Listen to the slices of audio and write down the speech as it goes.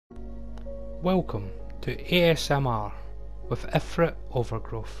Welcome to ASMR with Ifrit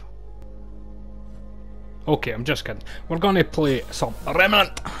Overgrowth. Okay, I'm just kidding. We're going to play some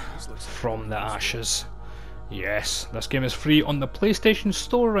Remnant from the Ashes. Yes, this game is free on the PlayStation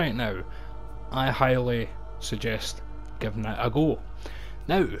Store right now. I highly suggest giving it a go.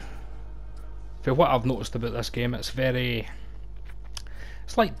 Now, for what I've noticed about this game, it's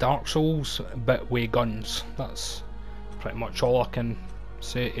like Dark Souls, but with guns. That's pretty much all I can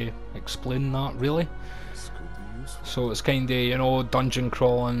say to explain that, really. So it's kinda, you know, dungeon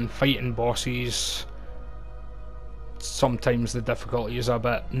crawling, fighting bosses. Sometimes the difficulty is a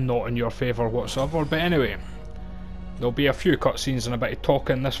bit not in your favour whatsoever, but anyway, there'll be a few cutscenes and a bit of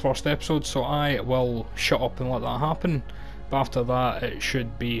talk in this first episode, so I will shut up and let that happen. But after that, it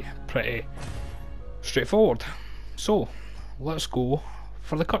should be pretty straightforward. So, let's go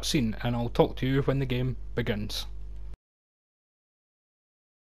for the cutscene, and I'll talk to you when the game begins.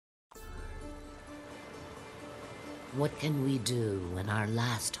 What can we do when our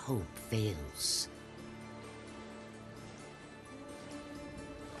last hope fails?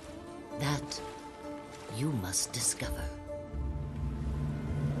 That you must discover.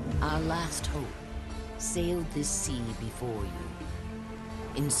 Our last hope sailed this sea before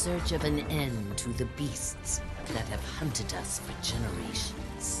you, in search of an end to the beasts that have hunted us for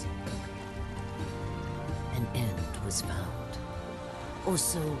generations. An end was found, or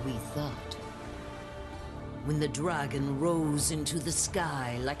so we thought, when the dragon rose into the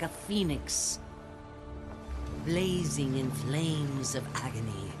sky like a phoenix, blazing in flames of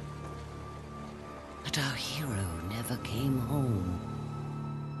agony. But our hero never came home.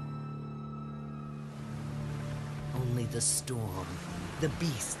 Only the storm, the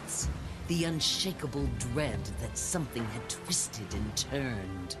beasts, the unshakable dread that something had twisted and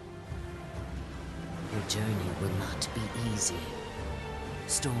turned. Your journey will not be easy.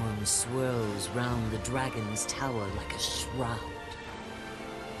 Storm swirls round the dragon's tower like a shroud.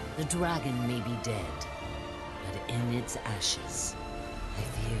 The dragon may be dead, but in its ashes, I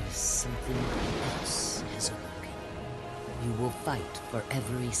fear something else has awoken. You will fight for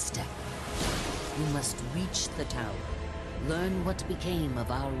every step. You must reach the tower, learn what became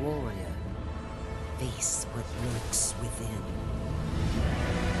of our warrior, face what lurks within.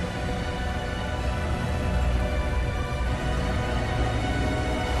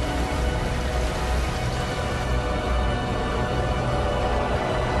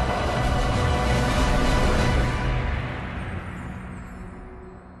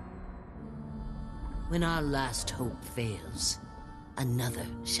 When our last hope fails, another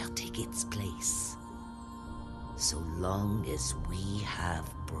shall take its place. So long as we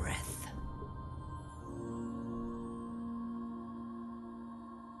have breath.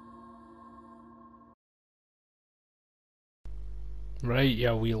 Right,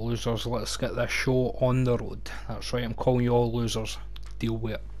 yeah, we losers, let's get this show on the road. That's right, I'm calling you all losers. Deal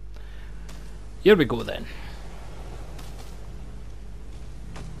with it. Here we go then.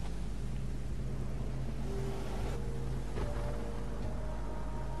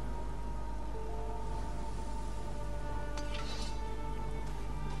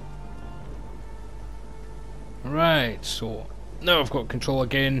 Right, so now I've got control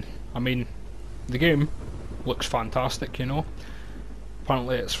again. I mean, the game looks fantastic, you know.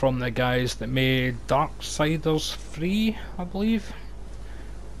 Apparently it's from the guys that made Darksiders 3, I believe.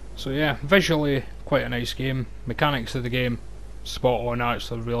 So yeah, visually quite a nice game. Mechanics of the game, spot on. I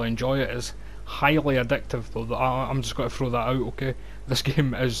actually really enjoy it. It's highly addictive though. I'm just going to throw that out, okay? This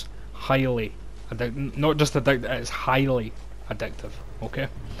game is highly addictive. Not just addictive, it's highly addictive, okay?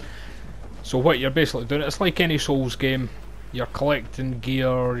 So what you're basically doing, it's like any Souls game. You're collecting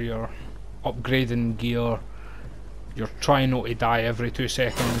gear, you're upgrading gear, you're trying not to die every 2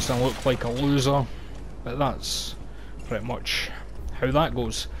 seconds and look like a loser. But that's pretty much how that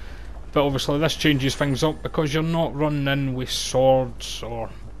goes. But obviously this changes things up because you're not running in with swords or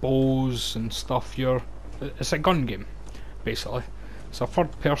bows and stuff. It's a gun game, basically. It's a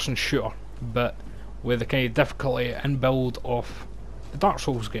third-person shooter, but with the kind of difficulty and build of the Dark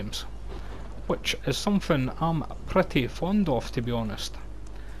Souls games, which is something I'm pretty fond of, to be honest.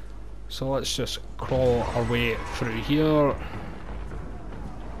 So let's just crawl our way through here.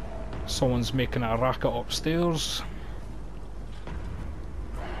 Someone's making a racket upstairs.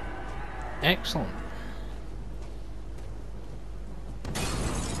 Excellent.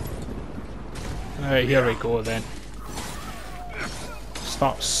 Right, here we go then.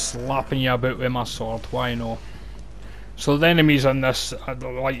 Start slapping you about with my sword, why not? So the enemies in this are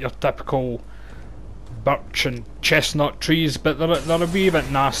like your typical birch and chestnut trees, but they're a wee bit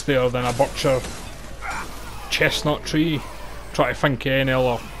nastier than a birch or chestnut tree. Try to think of any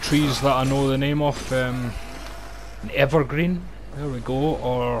other trees that I know the name of. An evergreen, there we go,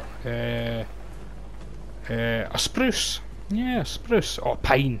 or a spruce. Yeah, spruce. Or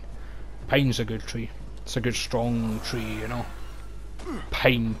pine. Pine's a good tree. It's a good strong tree, you know.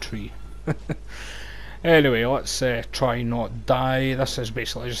 Pine tree. Anyway, let's try not die. This is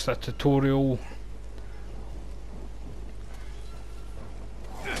basically just a tutorial.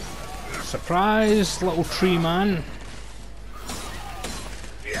 Surprise, little tree man.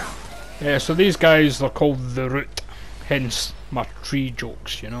 Yeah, so these guys, they're called the Root, hence my tree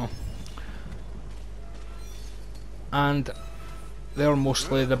jokes, you know. And they're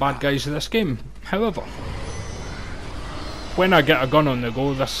mostly the bad guys of this game. However, when I get a gun on the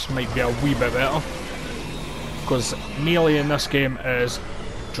go, this might be a wee bit better. Because melee in this game is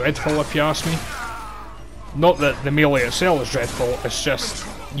dreadful, if you ask me. Not that the melee itself is dreadful, it's just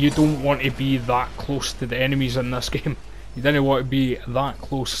you don't want to be that close to the enemies in this game. You don't want to be that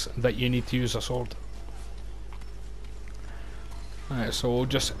close that you need to use a sword. Alright, so we'll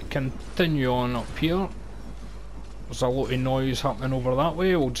just continue on up here. There's a lot of noise happening over that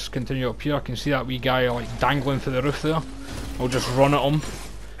way. We'll just continue up here. I can see that wee guy like dangling through the roof there. I'll just run at him.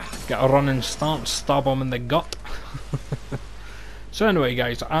 Get a running start, stab him in the gut. So anyway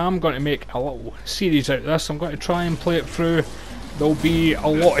guys, I'm going to make a little series out of this. I'm going to try and play it through. There'll be a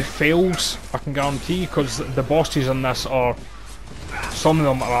lot of fails, I can guarantee, because the bosses in this are, some of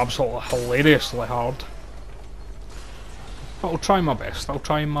them are absolutely hilariously hard. But I'll try my best,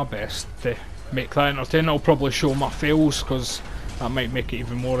 to make that entertaining. I'll probably show my fails, because that might make it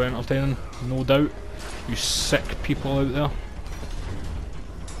even more entertaining, no doubt. You sick people out there.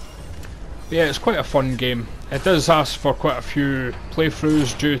 But yeah, it's quite a fun game. It does ask for quite a few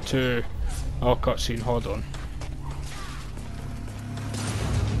playthroughs due to... Oh, cutscene, hold on.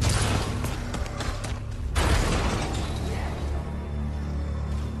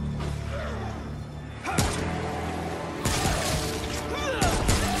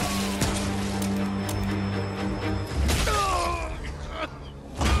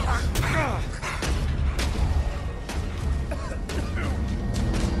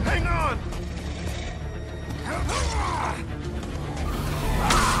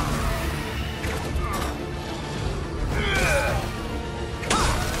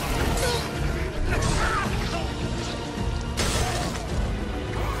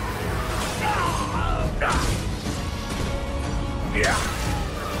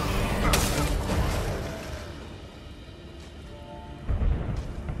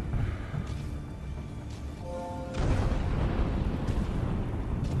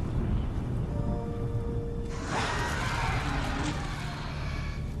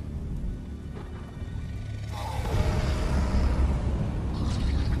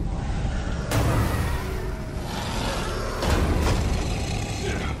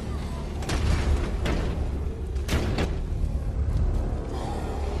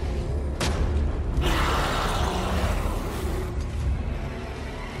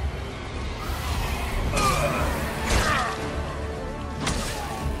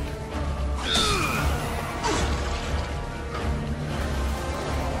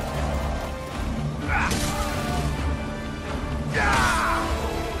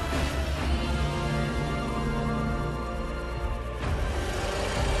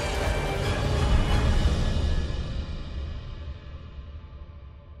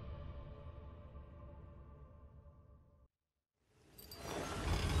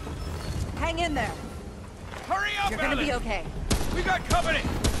 Hang in there. Hurry up, You're gonna be Ellen! okay. We got company!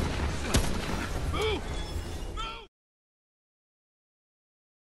 Move!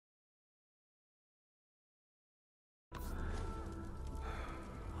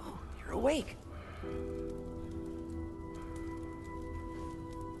 Oh, you're awake.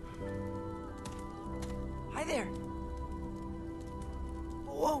 Hi there.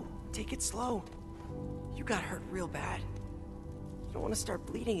 Whoa, take it slow. You got hurt real bad. You don't want to start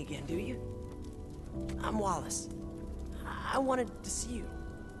bleeding again, do you? I'm Wallace. I wanted to see you.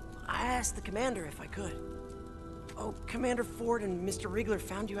 I asked the commander if I could. Oh, Commander Ford and Mr. Riegler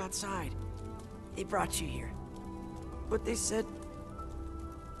found you outside. They brought you here. But they said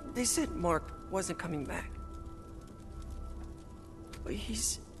Mark wasn't coming back. But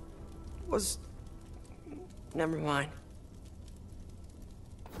never mind.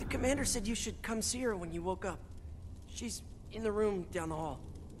 The commander said you should come see her when you woke up. She's in the room down the hall.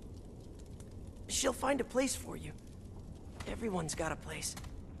 She'll find a place for you. Everyone's got a place.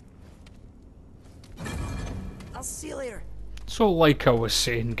 I'll see you later. So like I was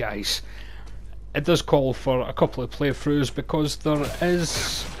saying guys, it does call for a couple of playthroughs because there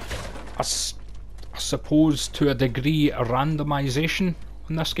is, I suppose to a degree, a randomisation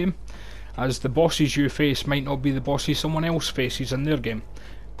on this game, as the bosses you face might not be the bosses someone else faces in their game,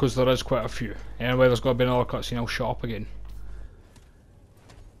 because there is quite a few. Anyway, there's got to be another cutscene, I'll shut up again.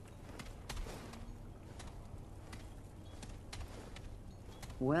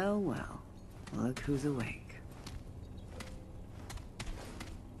 Well, well, look who's awake.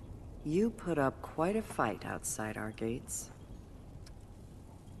 You put up quite a fight outside our gates.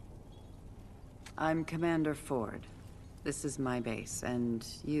 I'm Commander Ford. This is my base, and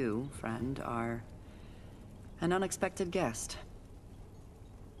you, friend, are an unexpected guest.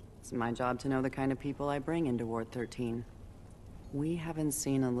 It's my job to know the kind of people I bring into Ward 13. We haven't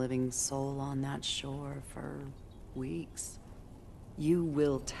seen a living soul on that shore for weeks. You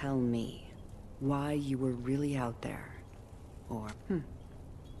will tell me why you were really out there. Or,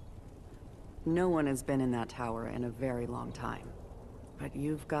 no one has been in that tower in a very long time. But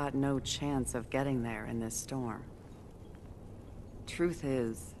you've got no chance of getting there in this storm. Truth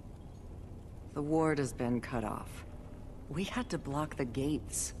is, the ward has been cut off. We had to block the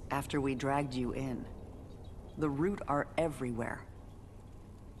gates after we dragged you in. The root are everywhere.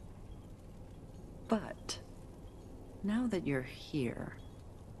 But now that you're here,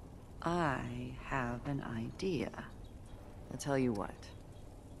 I have an idea. I'll tell you what.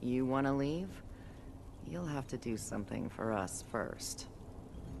 You want to leave? You'll have to do something for us first.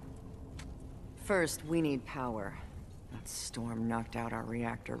 First, we need power. That storm knocked out our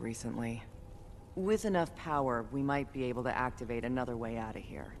reactor recently. With enough power, we might be able to activate another way out of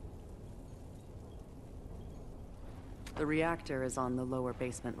here. The reactor is on the lower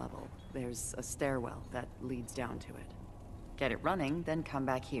basement level. There's a stairwell that leads down to it. Get it running, then come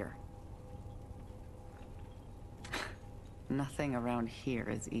back here. Nothing around here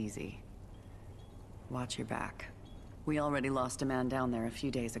is easy. Watch your back. We already lost a man down there a few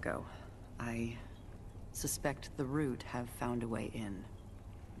days ago. I suspect the Root have found a way in.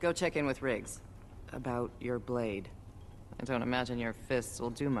 Go check in with Riggs about your blade. I don't imagine your fists will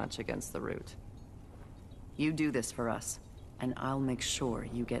do much against the Root. You do this for us, and I'll make sure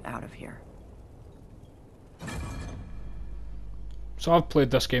you get out of here. So I've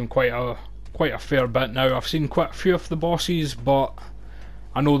played this game quite a fair bit now. I've seen quite a few of the bosses, but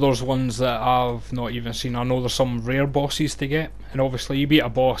I know there's ones that I've not even seen. I know there's some rare bosses to get, and obviously you beat a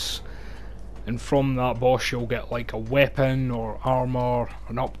boss, and from that boss you'll get like a weapon or armor,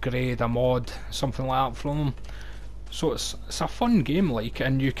 an upgrade, a mod, something like that from them. So it's a fun game, like,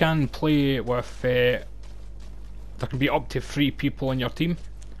 and you can play with there can be up to 3 people on your team,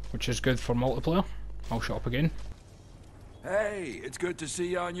 which is good for multiplayer. I'll shut up again. Hey, it's good to see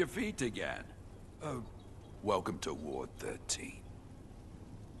you on your feet again. Welcome to Ward 13.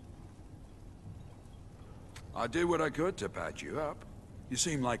 I did what I could to patch you up. You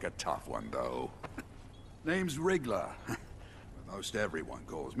seem like a tough one, though. Name's Wriggler. Most everyone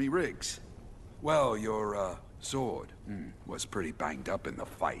calls me Riggs. Well, your, sword was pretty banged up in the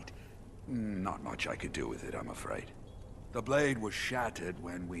fight. Not much I could do with it, I'm afraid. The blade was shattered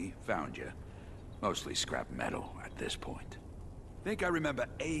when we found you. Mostly scrap metal at this point. Think I remember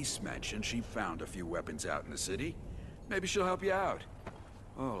Ace mentioned she found a few weapons out in the city. Maybe she'll help you out.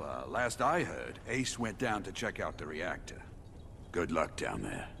 Well, last I heard, Ace went down to check out the reactor. Good luck down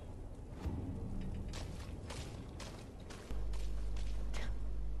there.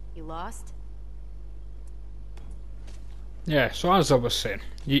 You lost? Yeah, so as I was saying,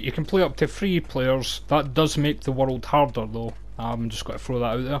 you can play up to 3 players. That does make the world harder though. I'm just going to throw that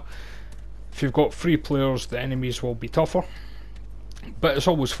out there. If you've got 3 players, the enemies will be tougher. But it's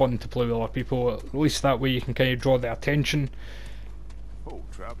always fun to play with other people. At least that way you can kind of draw the attention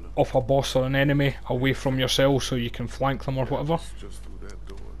of a boss or an enemy away from yourself, so you can flank them or whatever. Just through that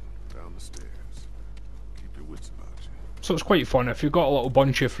door, down the stairs. Keep your wits about you. So it's quite fun. If you've got a little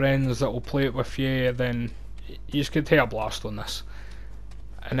bunch of friends that will play it with you, then you just can take a blast on this.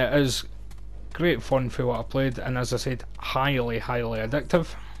 And it is great fun for what I played, and as I said, highly, highly addictive.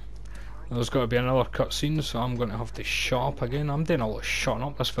 There's got to be another cutscene, so I'm going to have to shut up again. I'm doing a lot of shutting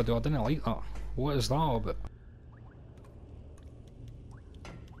up this video, I didn't like that. What is that all about?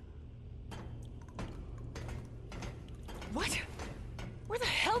 What? Where the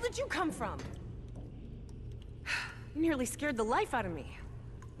hell did you come from? You nearly scared the life out of me.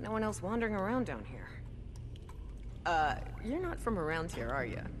 No one else wandering around down here. You're not from around here, are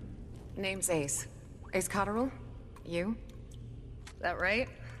you? Name's Ace. Ace Cotterill? You? That right?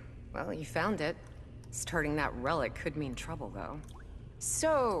 Well, you found it. Starting that relic could mean trouble, though.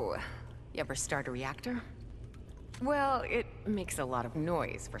 So, you ever start a reactor? Well, it makes a lot of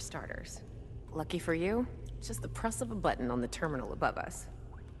noise, for starters. Lucky for you, just the press of a button on the terminal above us.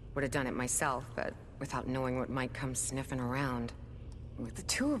 Would have done it myself, but without knowing what might come sniffing around. With the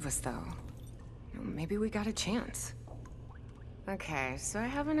two of us, though, maybe we got a chance. Okay, so I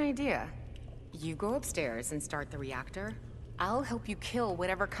have an idea. You go upstairs and start the reactor. I'll help you kill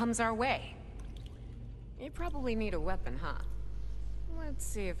whatever comes our way. You probably need a weapon, huh? Let's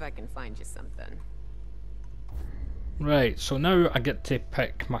see if I can find you something. Right, so now I get to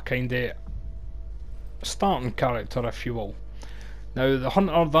pick my kind of starting character, if you will. Now, the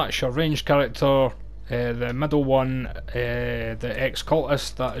hunter, that's your ranged character. The middle one, the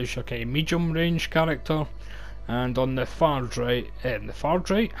ex-cultist, that is your kind of medium range character. And on the far right, I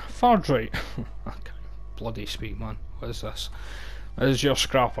can't bloody speak, man. What is this? This is your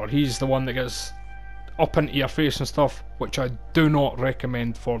scrapper. He's the one that gets up into your face and stuff, which I do not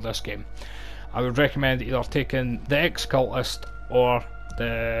recommend for this game. I would recommend either taking the ex-cultist or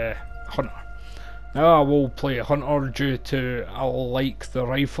the hunter. Now, I will play a hunter due to I like the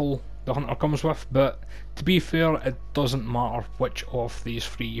rifle the hunter comes with, but to be fair, it doesn't matter which of these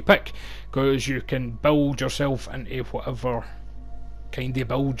three you pick, because you can build yourself into whatever kind of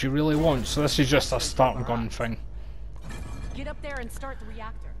build you really want. So this is just a start gun thing. Get up there and start the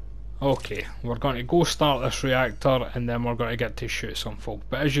reactor. Okay, we're going to go start this reactor and then we're going to get to shoot some folk.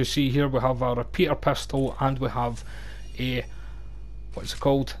 But as you see here, we have a repeater pistol and we have a, what's it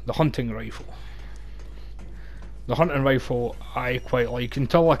called? The hunting rifle. The hunting rifle I quite like.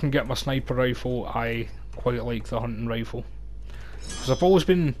 Until I can get my sniper rifle, I quite like the hunting rifle. Because I've always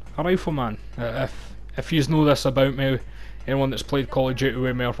been a rifleman. If you know this about me, anyone that's played Call of Duty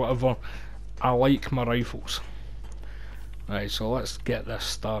with me or whatever, I like my rifles. Right, so let's get this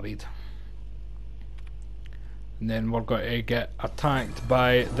started. And then we're going to get attacked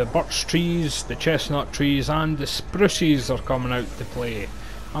by the birch trees, the chestnut trees, and the spruces are coming out to play.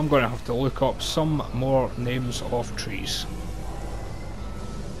 I'm going to have to look up some more names of trees.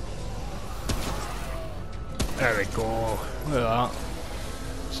 There we go. Look at that.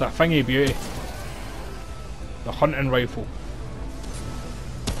 It's a thingy beauty. The hunting rifle.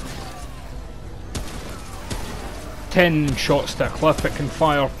 10 shots to a clip. It can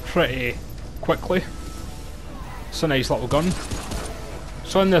fire pretty quickly. It's a nice little gun.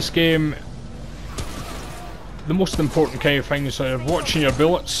 So in this game, the most important kind of things are watching your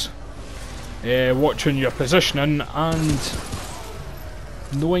bullets, watching your positioning, and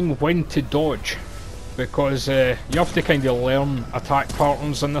knowing when to dodge. Because you have to kind of learn attack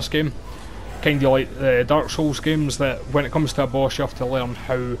patterns in this game. Kind of like the Dark Souls games, that when it comes to a boss you have to learn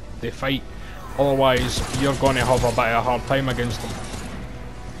how they fight. Otherwise you're going to have a bit of a hard time against them.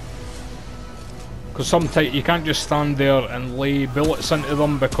 Because sometimes you can't just stand there and lay bullets into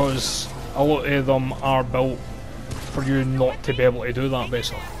them, because a lot of them are built for you not to be able to do that,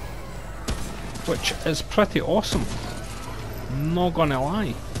 basically. Which is pretty awesome, not gonna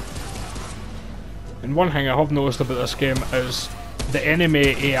lie. And one thing I have noticed about this game is the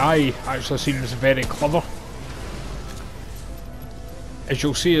enemy AI actually seems very clever. As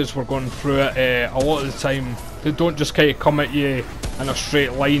you'll see as we're going through it, a lot of the time they don't just kind of come at you in a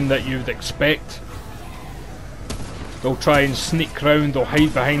straight line that you'd expect. They'll try and sneak around, they'll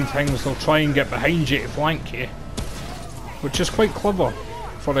hide behind things, they'll try and get behind you to flank you. Which is quite clever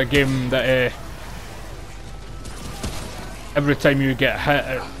for a game that every time you get hit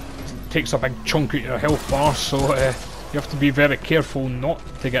it takes a big chunk of your health bar, so you have to be very careful not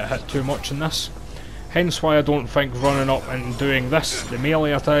to get hit too much in this. Hence why I don't think running up and doing this, the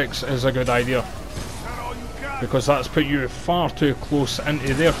melee attacks, is a good idea. Because that's put you far too close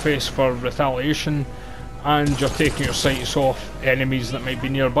into their face for retaliation, and you're taking your sights off enemies that might be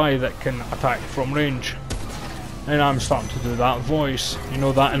nearby that can attack from range. And I'm starting to do that voice, you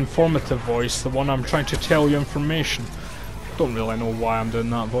know, that informative voice, the one I'm trying to tell you information. Don't really know why I'm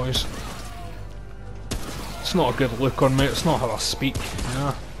doing that voice. It's not a good look on me, it's not how I speak,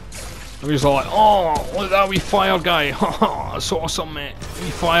 yeah. I'm usually like, oh, look at that wee fire guy, haha, that's awesome mate,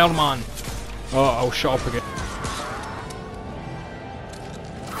 wee fireman. Oh, I'll shut up again.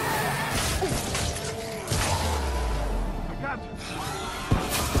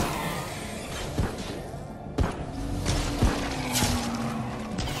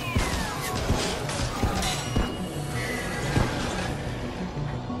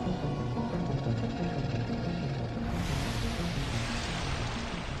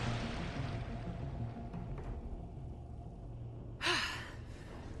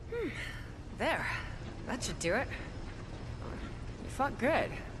 There. That should do it. You fought good.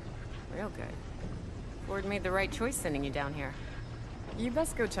 Real good. Ford made the right choice sending you down here. You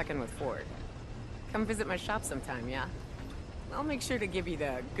best go check in with Ford. Come visit my shop sometime, yeah? I'll make sure to give you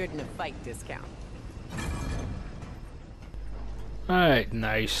the good in a fight discount. Right,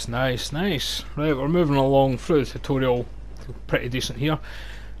 nice. Right, we're moving along through the tutorial. pretty decent here.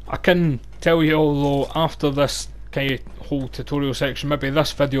 I can tell you, although, after this kind of whole tutorial section, maybe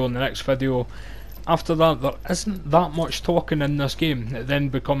this video and the next video, after that there isn't that much talking in this game. It then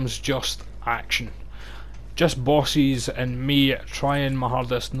becomes just action. Just bosses and me trying my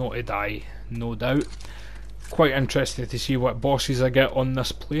hardest not to die, no doubt. Quite interested to see what bosses I get on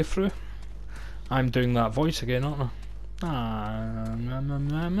this playthrough. I'm doing that voice again, aren't I?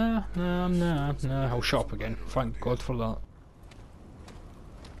 I'll shut up again. Thank God for that.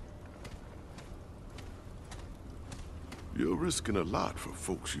 You're risking a lot for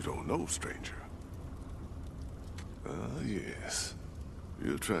folks you don't know, stranger. Yes.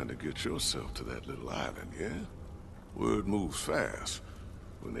 You're trying to get yourself to that little island, yeah? Word moves fast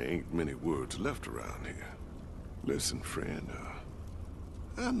when there ain't many words left around here. Listen, friend,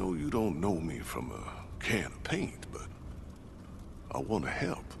 I know you don't know me from a can of paint, but I want to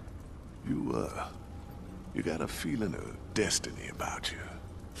help. You got a feeling of destiny about you.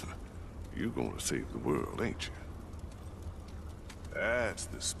 You're gonna save the world, ain't you? That's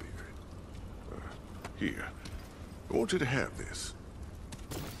the spirit. Here, I want you to have this.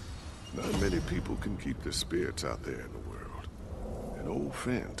 Not many people can keep their spirits out there in the world. An old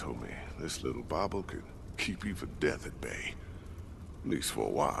friend told me this little bauble could keep even death at bay. At least for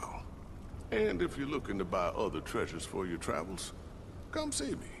a while. And if you're looking to buy other treasures for your travels, come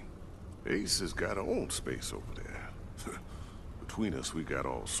see me. Ace has got her own space over there. Between us, we got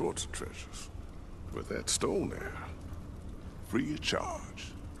all sorts of treasures. With that stone there, free of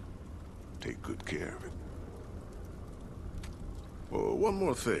charge. Take good care of it. Oh, one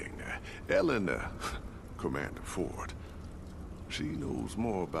more thing. Ellen, Commander Ford, she knows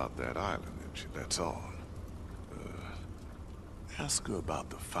more about that island than she lets on. Ask her about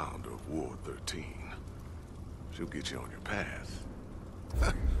the founder of Ward 13. She'll get you on your path.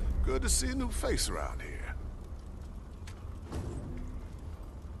 Good to see a new face around here.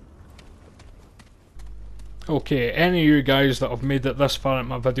 Okay, any of you guys that have made it this far in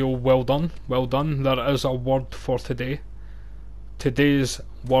my video, well done, well done. There is a word for today. Today's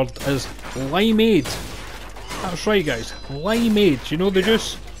word is limeade. That's right, guys, limeade. You know the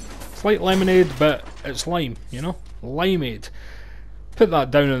juice? It's like lemonade, but it's lime, you know? Limeade. Put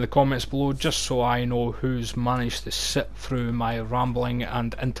that down in the comments below just so I know who's managed to sit through my rambling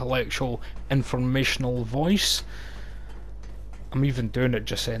and intellectual informational voice. I'm even doing it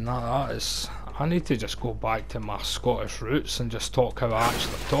just saying that is... I need to just go back to my Scottish roots and just talk how I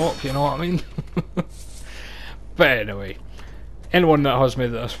actually talk, you know what I mean? But anyway, anyone that has made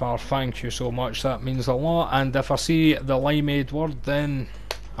it this far, thank you so much, that means a lot, and if I see the limeade word, then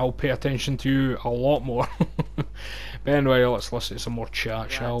I'll pay attention to you a lot more. But anyway, let's listen to some more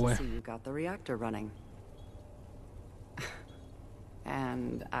chat, shall we? See, you got the reactor running.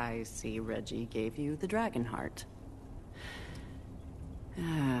 And I see Reggie gave you the dragon heart.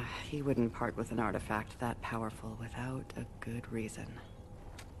 He wouldn't part with an artifact that powerful without a good reason.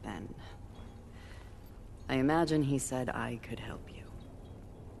 Then, I imagine he said I could help you.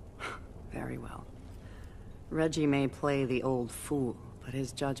 Very well. Reggie may play the old fool, but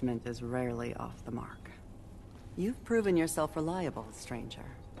his judgment is rarely off the mark. You've proven yourself reliable, stranger.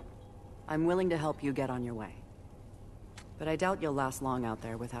 I'm willing to help you get on your way. But I doubt you'll last long out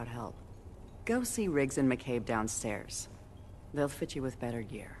there without help. Go see Riggs and McCabe downstairs. They'll fit you with better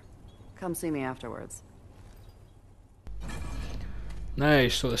gear. Come see me afterwards.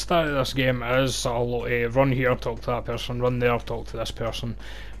 Nice, so the start of this game is I'll run here, talk to that person, run there, talk to this person.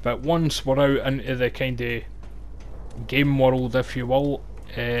 But once we're out into the kind of game world, if you will,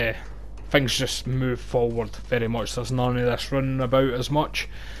 things just move forward very much. There's none of this running about as much.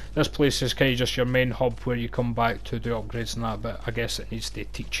 This place is kind of just your main hub where you come back to do upgrades and that, but I guess it needs to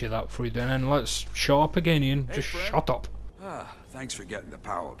teach you that before you do it. And let's shut up again, Ian. Hey, just friend. shut up. Thanks for getting the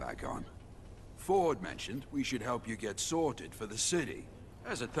power back on. Ford mentioned we should help you get sorted for the city,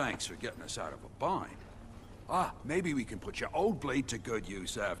 as a thanks for getting us out of a bind. Maybe we can put your old blade to good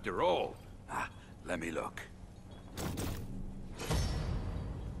use after all. Let me look.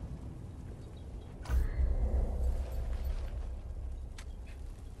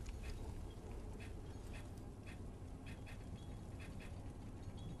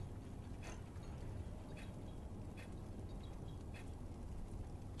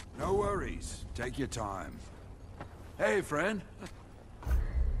 No worries. Take your time. Hey, friend.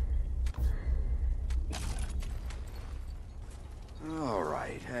 All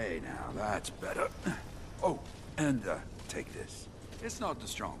right. Hey, now, that's better. Oh, and, take this. It's not the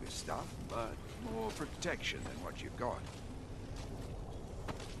strongest stuff, but more protection than what you've got.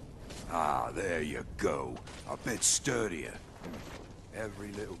 There you go. A bit sturdier.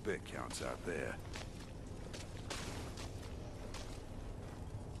 Every little bit counts out there.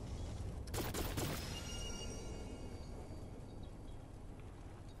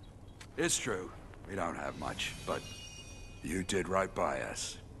 It's true. We don't have much, but you did right by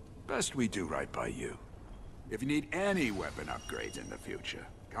us. Best we do right by you. If you need any weapon upgrades in the future,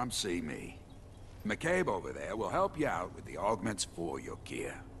 come see me. McCabe over there will help you out with the augments for your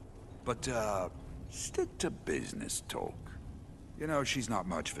gear. But, stick to business talk. You know, she's not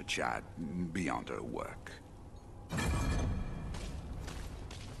much for chat beyond her work.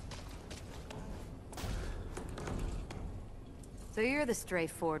 So you're the stray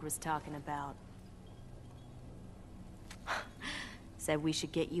Ford was talking about. Said we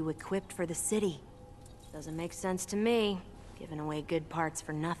should get you equipped for the city. Doesn't make sense to me, giving away good parts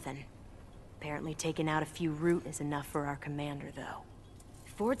for nothing. Apparently taking out a few root is enough for our commander, though.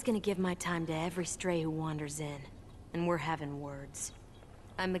 Ford's gonna give my time to every stray who wanders in, and we're having words.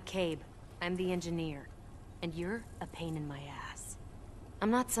 I'm McCabe. I'm the engineer. And you're a pain in my ass. I'm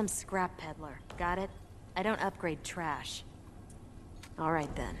not some scrap peddler, got it? I don't upgrade trash.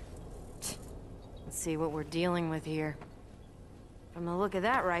 Alright then. Let's see what we're dealing with here. From the look of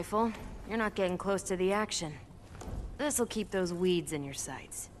that rifle, you're not getting close to the action. This'll keep those weeds in your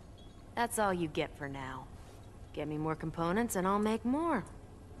sights. That's all you get for now. Get me more components and I'll make more.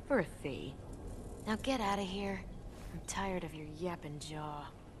 For a fee. Now get out of here. I'm tired of your yapping jaw.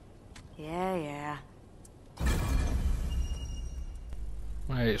 Yeah.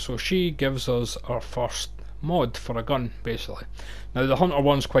 Right, so she gives us our first mod for a gun, basically. Now the hunter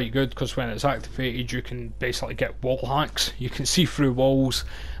one's quite good because when it's activated you can basically get wall hacks. You can see through walls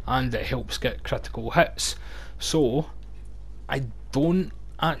and it helps get critical hits. So I don't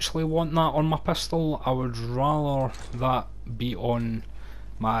actually want that on my pistol. I would rather that be on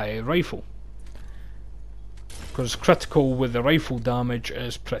my rifle, because critical with the rifle damage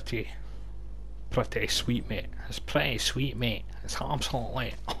is pretty sweet, mate. It's pretty sweet, mate. It's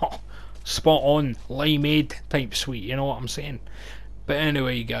absolutely spot on, limeade type sweet, you know what I'm saying? But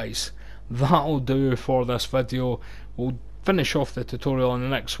anyway guys, that'll do for this video. We'll finish off the tutorial in the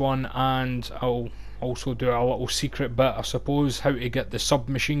next one, and I'll also do a little secret bit, I suppose, how to get the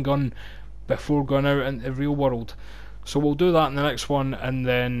submachine gun before going out into the real world. So we'll do that in the next one, and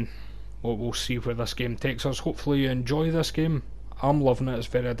then we'll see where this game takes us. Hopefully you enjoy this game. I'm loving it, it's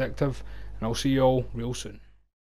very addictive, and I'll see you all real soon.